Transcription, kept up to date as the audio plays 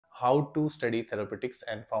how to study therapeutics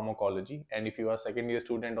and pharmacology. And if you are second year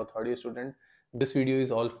student or third year student, this video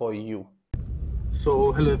is all for you.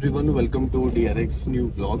 So hello everyone, welcome to DRX new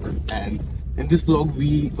vlog, and in this vlog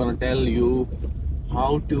we gonna tell you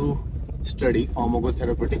how to study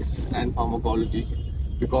pharmacotherapeutics and pharmacology,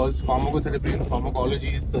 because pharmacotherapy and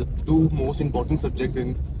pharmacology is the two most important subjects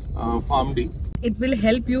in Pharm.D. It will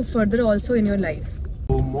help you further also in your life.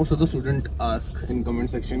 So most of the students ask in comment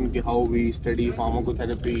section how we study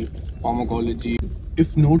pharmacotherapy, pharmacology.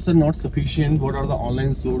 If notes are not sufficient, what are the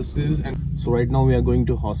online sources? And so right now we are going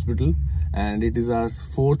to hospital, and it is our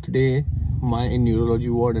fourth day, in neurology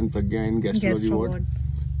ward and Pragya in gastrology ward.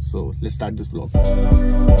 So let's start this vlog.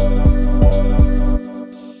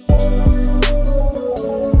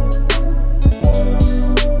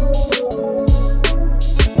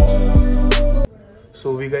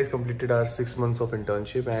 So we guys completed our 6 months of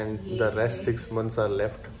internship, and the rest 6 months are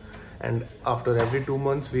left. And after every 2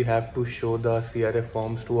 months we have to show the CRF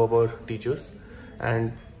forms to our teachers,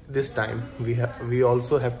 and this time we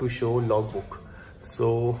also have to show logbook.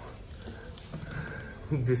 So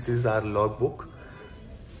this is our logbook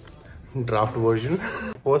draft version.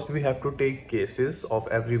 First we have to take cases of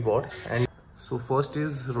every ward, and so first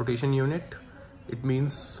is rotation unit. It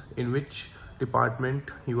means in which department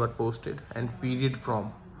you are posted, and period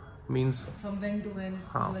from means From when to when?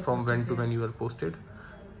 From when to when you are posted.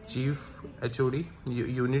 Chief, HOD,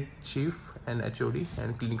 unit chief and HOD,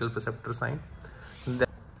 and clinical preceptor sign.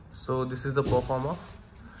 So this is the performer.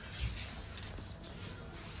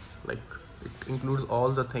 Like, it includes all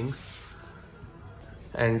the things,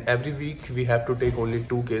 and every week we have to take only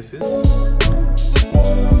 2 cases.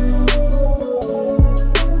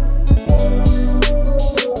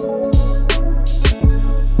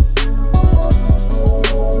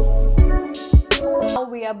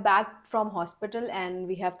 We are back from hospital and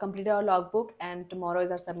we have completed our logbook, and tomorrow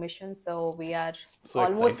is our submission, so we are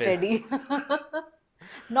almost ready.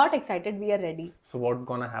 Not excited, we are ready. So what's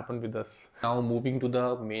gonna happen with us? Now moving to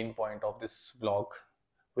the main point of this vlog,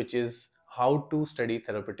 which is how to study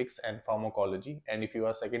therapeutics and pharmacology. And if you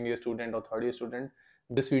are second year student or third year student,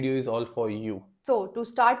 this video is all for you. So to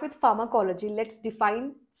start with pharmacology, let's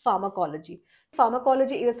define pharmacology.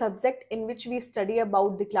 Pharmacology is a subject in which we study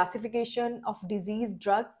about the classification of disease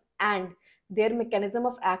drugs and their mechanism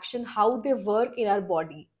of action, how they work in our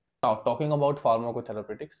body. Now, talking about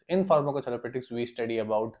pharmacotherapeutics, in pharmacotherapeutics we study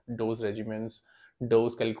about dose regimens,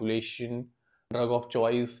 dose calculation, drug of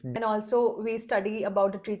choice, and also we study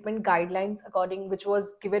about the treatment guidelines which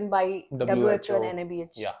was given by WHO and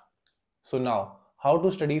NIMS. Yeah. So now, how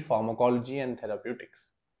to study pharmacology and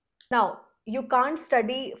therapeutics? Now, you can't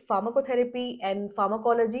study pharmacotherapy and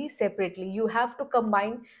pharmacology separately. You have to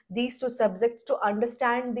combine these two subjects to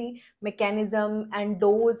understand the mechanism and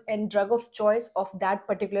dose and drug of choice of that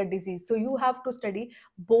particular disease. So you have to study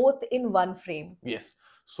both in one frame. Yes.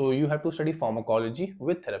 So you have to study pharmacology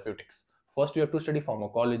with therapeutics. First you have to study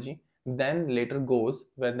pharmacology, then later goes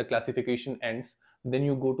when the classification ends, then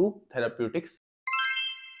you go to therapeutics.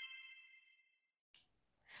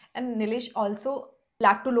 And Nilesh, also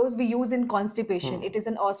lactulose we use in constipation. It is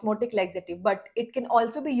an osmotic laxative, but it can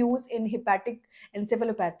also be used in hepatic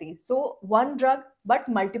encephalopathy. So one drug but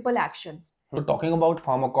multiple actions. So talking about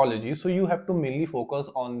pharmacology, so you have to mainly focus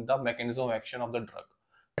on the mechanism of action of the drug.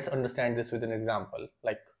 Let's understand this with an example,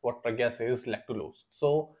 like what Pragya says, lactulose.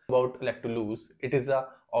 So about lactulose, it is a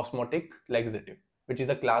osmotic laxative, which is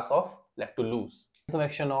a class of lactulose. Mechanism of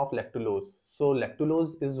action of lactulose. So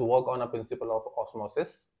lactulose is work on a principle of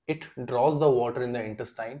osmosis. It draws the water in the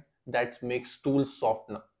intestine that makes stool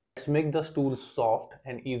softener. Let's make the stool soft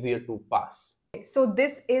and easier to pass. So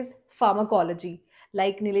this is pharmacology,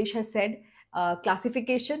 like Nilesh has said,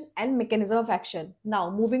 classification and mechanism of action. Now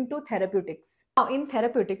moving to therapeutics. Now in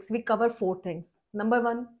therapeutics we cover 4 things. Number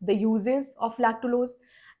 1, the uses of lactulose.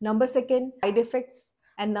 Number 2, side effects.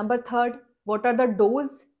 And number 3, what are the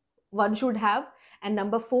dose one should have. And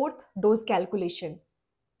number 4, dose calculation.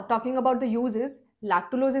 Talking about the uses,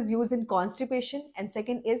 lactulose is used in constipation, and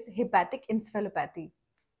second is hepatic encephalopathy.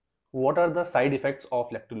 What are the side effects of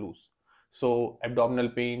lactulose? So abdominal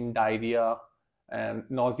pain, diarrhea, and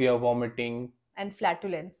nausea, vomiting, and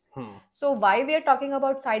flatulence. So why we are talking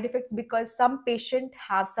about side effects? Because some patients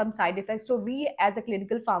have some side effects. So we as a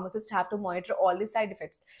clinical pharmacist have to monitor all the side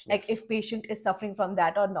effects, like if patient is suffering from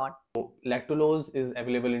that or not. So lactulose is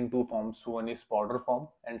available in 2 forms. One is powder form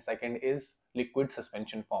and second is liquid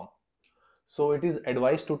suspension form. So it is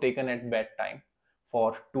advised to taken at bedtime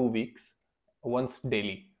for 2 weeks, once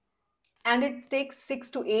daily. And it takes 6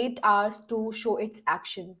 to 8 hours to show its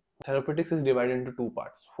action. Therapeutics is divided into 2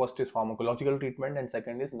 parts. First is pharmacological treatment and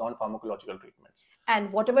second is non-pharmacological treatments. And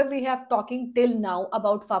whatever we have talking till now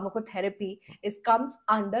about pharmacotherapy is comes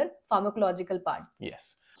under pharmacological part.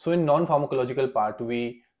 Yes. So in non-pharmacological part,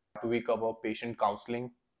 we cover patient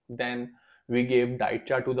counseling. Then we give diet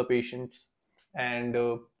chart to the patients, and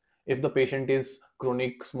if the patient is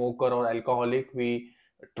chronic smoker or alcoholic, we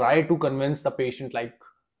try to convince the patient like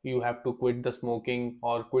you have to quit the smoking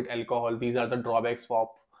or quit alcohol. These are the drawbacks of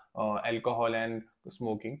alcohol and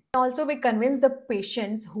smoking. Also, we convince the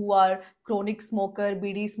patients who are chronic smoker,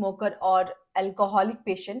 BD smoker, or alcoholic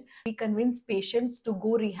patient. We convince patients to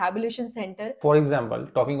go rehabilitation center. For example,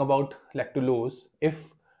 talking about lactulose,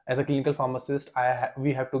 if as a clinical pharmacist,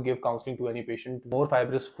 we have to give counseling to any patient. More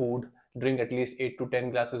fibrous food, drink at least 8 to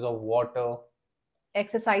 10 glasses of water.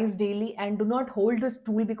 Exercise daily and do not hold the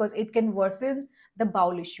stool because it can worsen the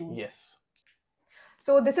bowel issues. Yes.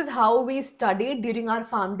 So this is how we studied during our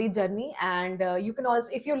PharmD journey, and you can also,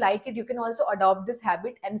 if you like it, you can also adopt this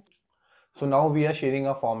habit. And so now we are sharing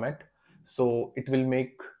a format, so it will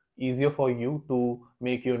make easier for you to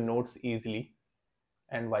make your notes easily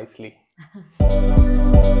and wisely.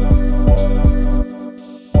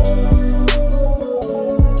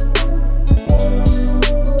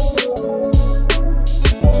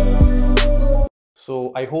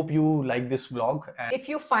 So I hope you like this vlog, and if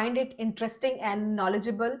you find it interesting and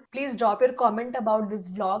knowledgeable, please drop your comment about this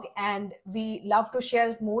vlog, and we love to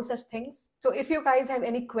share more such things. So if you guys have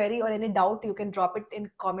any query or any doubt, you can drop it in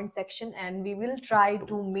comment section and we will try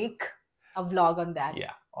to make a vlog on that.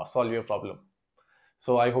 Yeah, or solve your problem.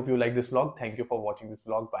 So I hope you like this vlog. Thank you for watching this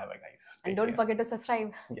vlog. Bye bye guys. And don't forget to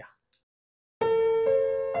subscribe. Yeah.